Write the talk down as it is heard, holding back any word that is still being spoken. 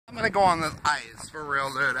gonna go on this ice for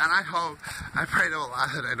real, dude, and I pray to Allah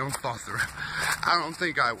that I don't fall through. I don't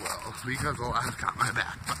think I will, because Allah's got my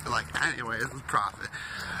back, but like, anyways, it's profit.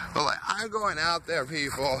 But like, I'm going out there,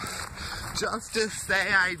 people, just to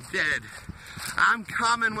say I did. I'm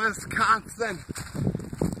coming, Wisconsin.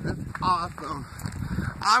 It's awesome.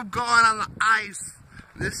 I'm going on the ice.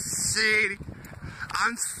 This city.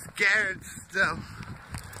 I'm scared still.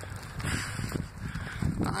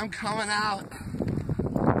 I'm coming out.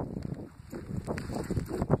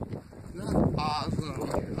 That's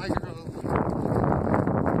awesome. My girls.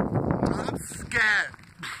 I'm scared.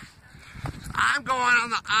 I'm going on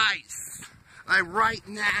the ice. Like right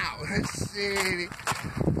now. This city.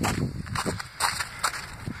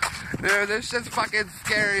 Dude, this shit's fucking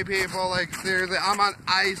scary, people. Like, seriously, I'm on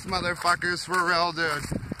ice, motherfuckers, for real, dude.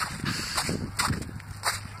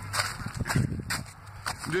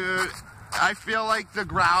 Dude, I feel like the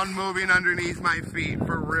ground moving underneath my feet,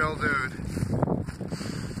 for real, dude.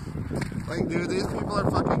 Like, dude, these people are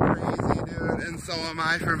fucking crazy, dude, and so am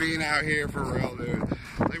I for being out here, for real, dude.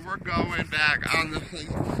 Like, we're going back on the,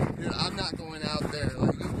 like, dude, I'm not going out there.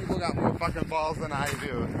 Like, you people got more fucking balls than I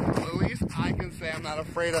do. At least I can say I'm not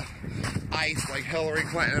afraid of ice like Hillary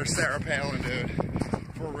Clinton or Sarah Palin, dude.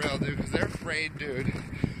 For real, dude, because they're afraid, dude.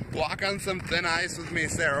 Walk on some thin ice with me,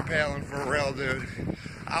 Sarah Palin, for real, dude.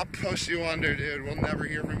 I'll push you under, dude. We'll never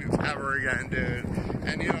hear from you ever again, dude.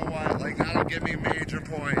 And you know what? Like, that'll give me major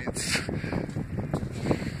points.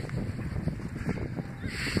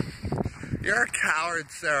 You're a coward,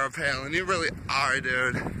 Sarah Palin. You really are,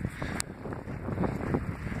 dude.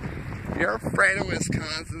 You're afraid of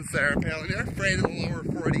Wisconsin, Sarah Palin. You're afraid of the lower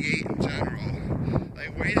 48 in general.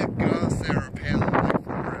 Like, way to go, Sarah Palin. Like,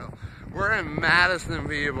 for real. We're in Madison,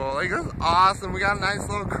 people. Like, this is awesome. We got a nice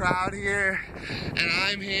little crowd here. And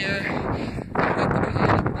I'm here. I got the guy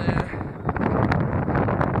up there.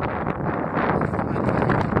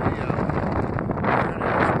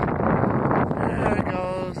 There it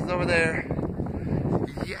goes. It's over there.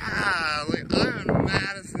 Yeah, like, I'm in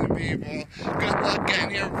Madison, people. Good luck getting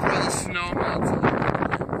here before the snow melts.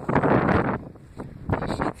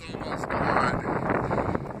 This shit's almost gone.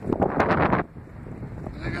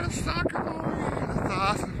 I got a soccer ball over here. That's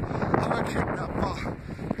awesome. I'm gonna kick that ball.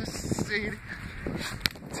 This city.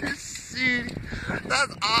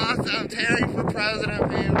 That's awesome. Terry for president,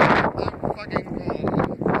 man. I'm fucking cool.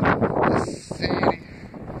 This city.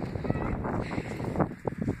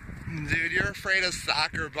 Dude, you're afraid of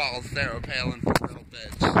soccer balls, Sarah Palin, for real,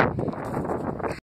 bitch.